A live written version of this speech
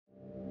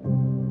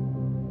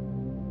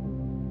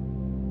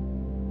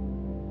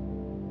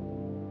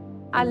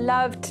I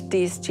loved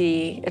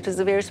DSG. It was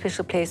a very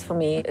special place for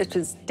me. It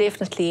was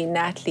definitely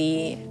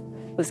Natalie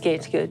was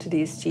going to go to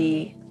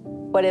DSG,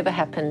 whatever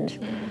happened.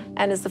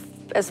 And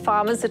as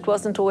farmers, it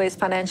wasn't always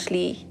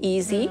financially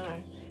easy.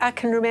 I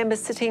can remember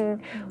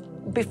sitting,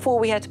 before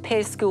we had to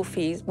pay school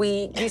fees,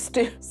 we used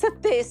to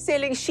sit there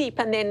selling sheep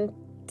and then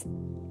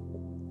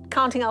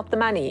counting out the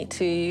money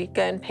to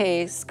go and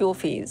pay school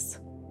fees.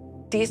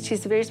 DSG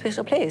is a very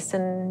special place,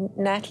 and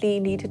Natalie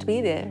needed to be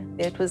there.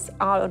 It was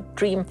our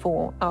dream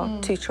for our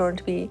two children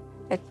to be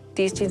at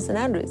DSG in St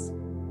Andrews.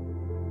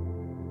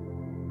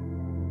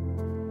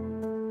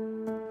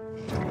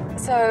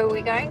 So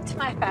we're going to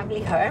my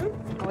family home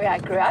where I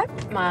grew up.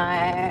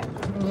 My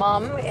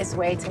mom is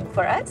waiting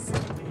for us,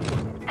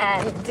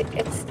 and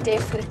it's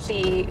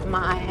definitely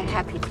my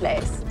happy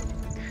place.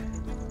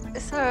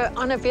 So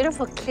on a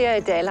beautiful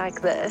clear day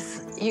like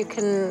this, you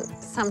can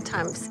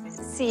sometimes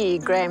see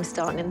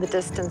Grahamstown in the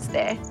distance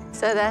there.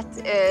 So that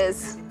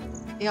is,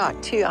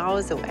 2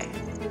 hours away.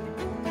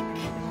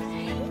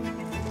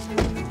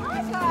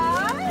 Hi,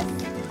 guys.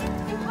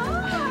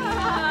 Hi.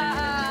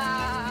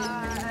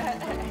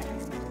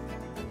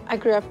 I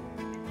grew up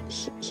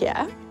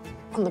here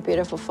on the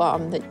beautiful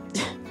farm that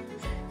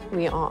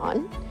we are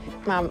on.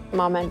 My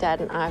mom and dad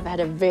and I have had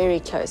a very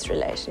close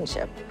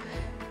relationship.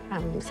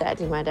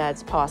 Sadly, my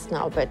dad's passed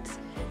now, but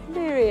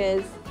there he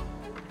is.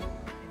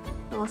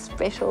 Our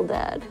special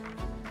dad.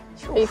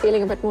 Are you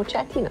feeling a bit more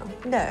chatty now?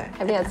 No.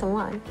 Have you had some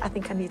wine? I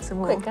think I need some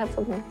more. Quick, have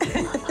some more.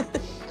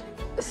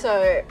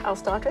 So I'll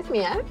start with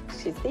Mia.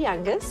 She's the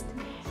youngest,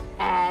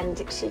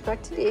 and she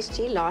got to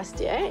DSG last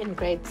year in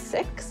grade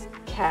 6.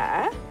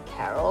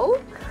 Carol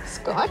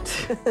Scott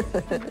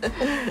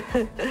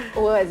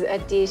was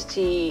at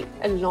DSG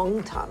a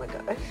long time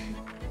ago.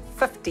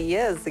 50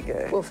 years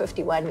ago. Well,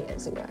 51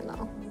 years ago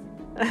now.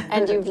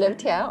 And you've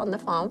lived here on the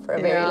farm for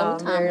a very long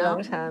time very now.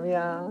 long time,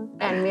 yeah.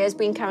 And Mia's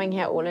been coming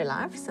here all her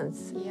life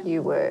since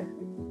you were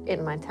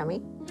in my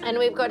tummy. And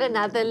we've got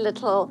another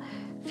little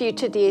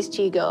future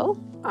DSG girl.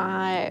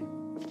 I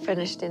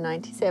finished in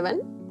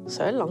 97,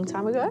 so a long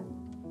time ago.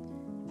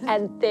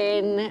 And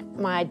then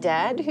my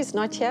dad, who's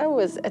not here,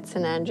 was at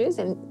St Andrews,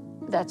 and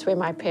that's where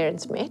my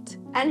parents met.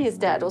 And his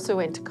dad also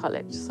went to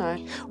college, so.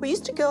 We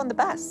used to go on the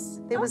bus.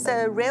 There was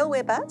a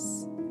railway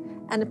bus,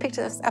 and it picked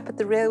us up at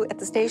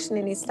the station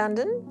in East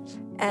London.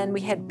 And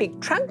we had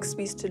big trunks.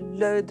 We used to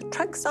load the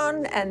trunks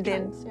on, and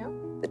then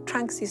the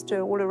trunks used to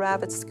all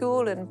arrive at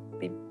school and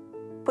be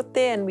put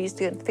there, and we used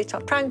to fetch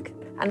our trunk,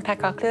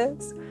 unpack our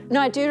clothes.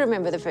 No, I do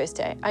remember the first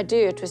day. I do.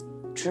 It was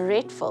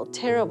dreadful,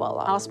 terrible.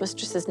 Our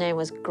housemistress's name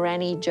was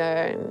Granny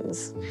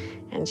Jones,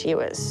 and she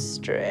was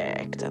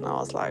strict, and I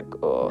was like,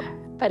 oh.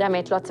 But I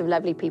met lots of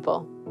lovely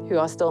people who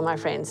are still my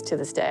friends to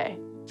this day.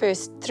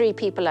 First 3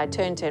 people I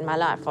turned to in my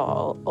life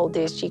are all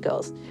DSG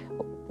girls.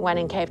 One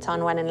in Cape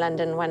Town, one in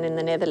London, one in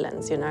the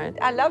Netherlands, you know.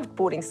 I loved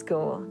boarding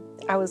school.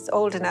 I was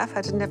old enough.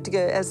 I didn't have to go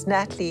as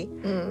Natalie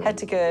had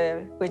to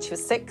go when she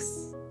was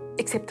 6,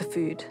 except the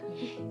food.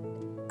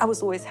 I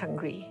was always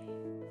hungry.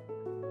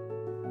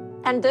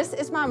 And this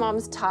is my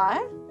mom's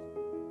tie.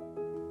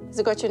 Has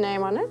it got your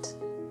name on it?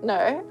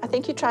 No. I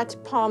think you tried to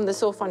palm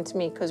this off onto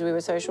me because we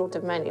were so short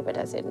of money, but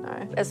I said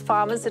no. As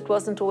farmers, it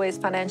wasn't always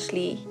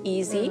financially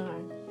easy. No.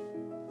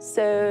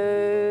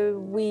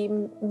 So we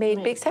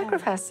made big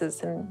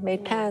sacrifices and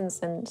made plans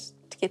and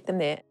to get them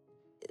there.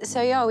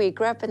 So yeah, we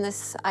grew up in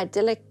this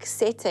idyllic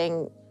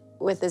setting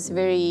with this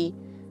very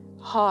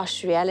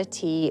harsh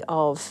reality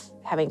of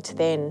having to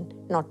then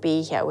not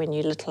be here when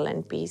you're little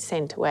and be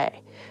sent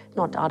away.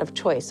 Not out of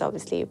choice,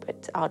 obviously,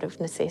 but out of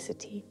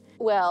necessity.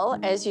 Well,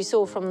 as you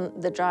saw from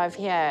the drive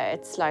here,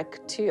 it's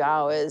like 2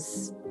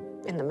 hours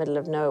in the middle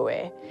of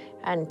nowhere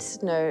and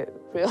no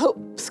real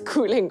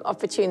schooling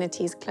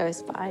opportunities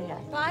close by here.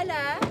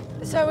 Lila.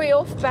 So we're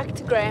off back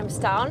to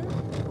Grahamstown,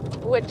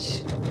 which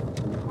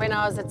when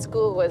I was at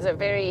school was a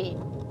very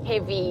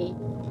heavy,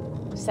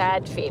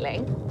 sad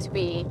feeling to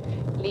be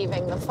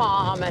leaving the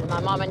farm and my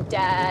mom and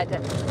dad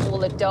and all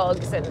the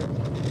dogs and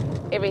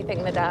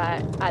everything that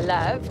I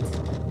loved.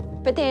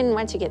 But then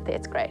once you get there,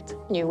 it's great.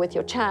 You're with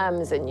your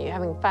chums and you're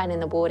having fun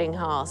in the boarding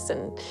house,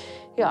 and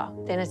yeah,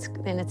 then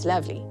it's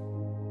lovely.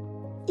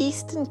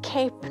 Eastern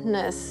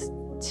Capeness,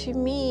 to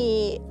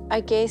me,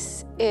 I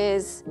guess,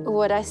 is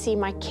what I see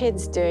my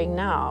kids doing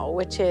now,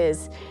 which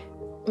is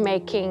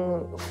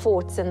making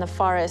forts in the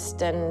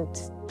forest and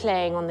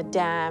playing on the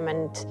dam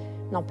and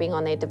not being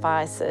on their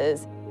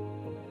devices.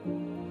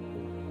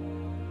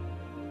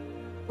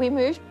 We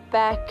moved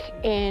back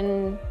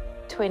in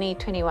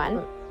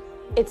 2021.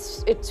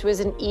 It was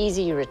an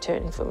easy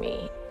return for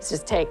me. It's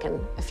just taken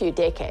a few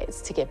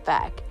decades to get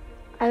back.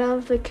 I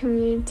love the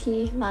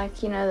community,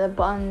 like, you know, the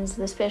bonds,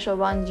 the special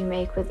bonds you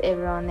make with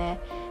everyone there.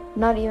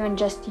 Not even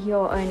just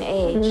your own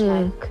age,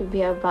 like could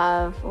be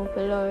above or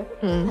below.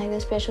 Like the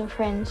special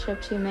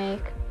friendships you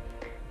make.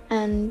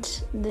 And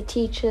the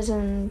teachers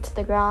and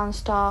the ground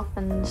staff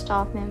and the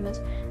staff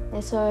members,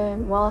 they're so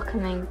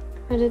welcoming,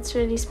 but it's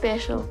really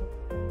special.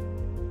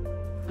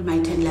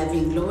 Almighty and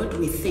loving Lord,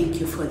 we thank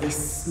you for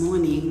this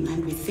morning,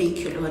 and we thank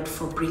you, Lord,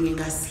 for bringing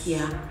us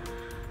here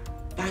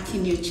back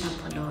in your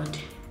chapel, Lord,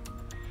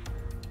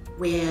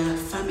 where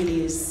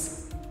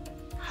families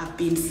have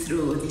been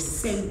through the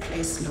same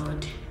place,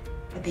 Lord,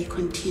 but they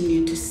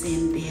continue to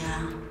send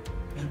their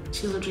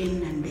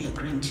children and their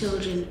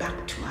grandchildren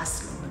back to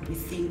us, Lord. We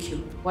thank you.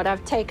 What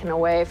I've taken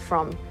away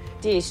from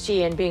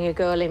DSG and being a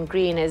girl in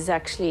green is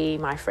actually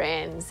my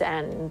friends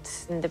and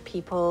the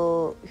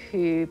people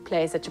who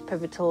play such a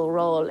pivotal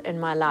role in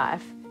my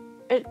life.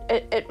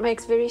 It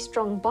makes very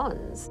strong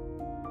bonds.